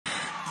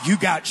You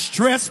got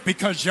stress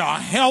because your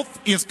health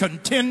is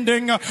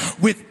contending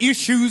with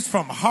issues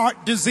from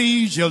heart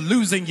disease. You're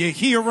losing your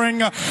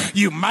hearing.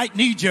 You might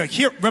need your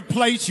hip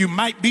replaced. You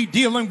might be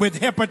dealing with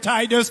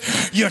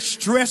hepatitis. You're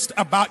stressed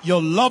about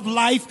your love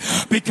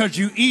life because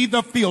you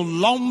either feel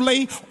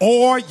lonely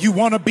or you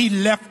want to be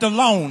left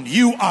alone.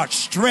 You are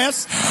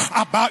stressed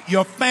about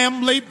your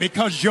family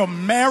because your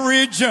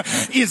marriage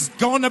is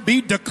going to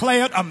be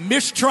declared a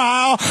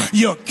mistrial.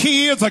 Your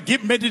kids are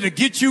getting ready to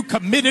get you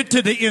committed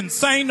to the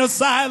insane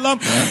asylum.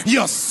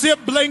 Your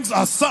siblings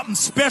are something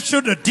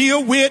special to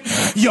deal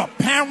with. Your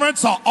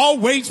parents are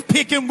always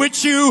picking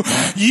with you.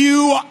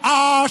 You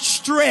are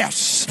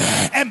stressed.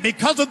 And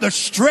because of the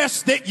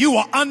stress that you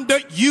are under,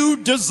 you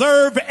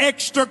deserve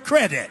extra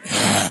credit.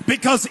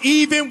 Because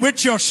even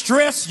with your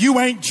stress, you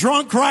ain't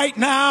drunk right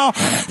now.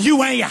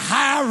 You ain't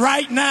high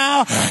right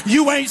now.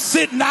 You ain't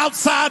sitting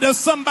outside of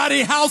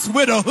somebody's house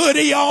with a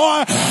hoodie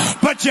on.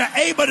 But you're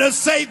able to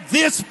say,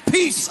 this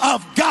peace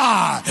of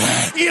God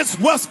is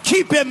what's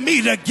keeping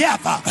me together.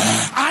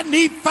 I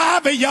need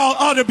 5 of y'all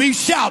ought to be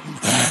shouting,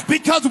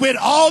 because with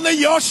all of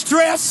your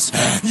stress,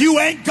 you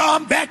ain't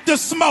gone back to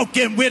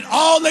smoking. With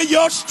all of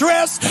your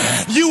stress,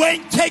 you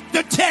ain't take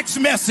the text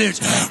message.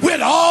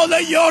 With all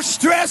of your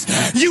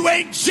stress, you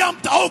ain't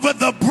jumped over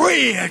the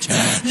bridge.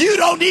 You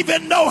don't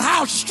even know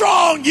how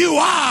strong you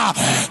are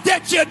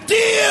that you're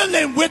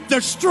dealing with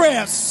the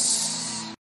stress.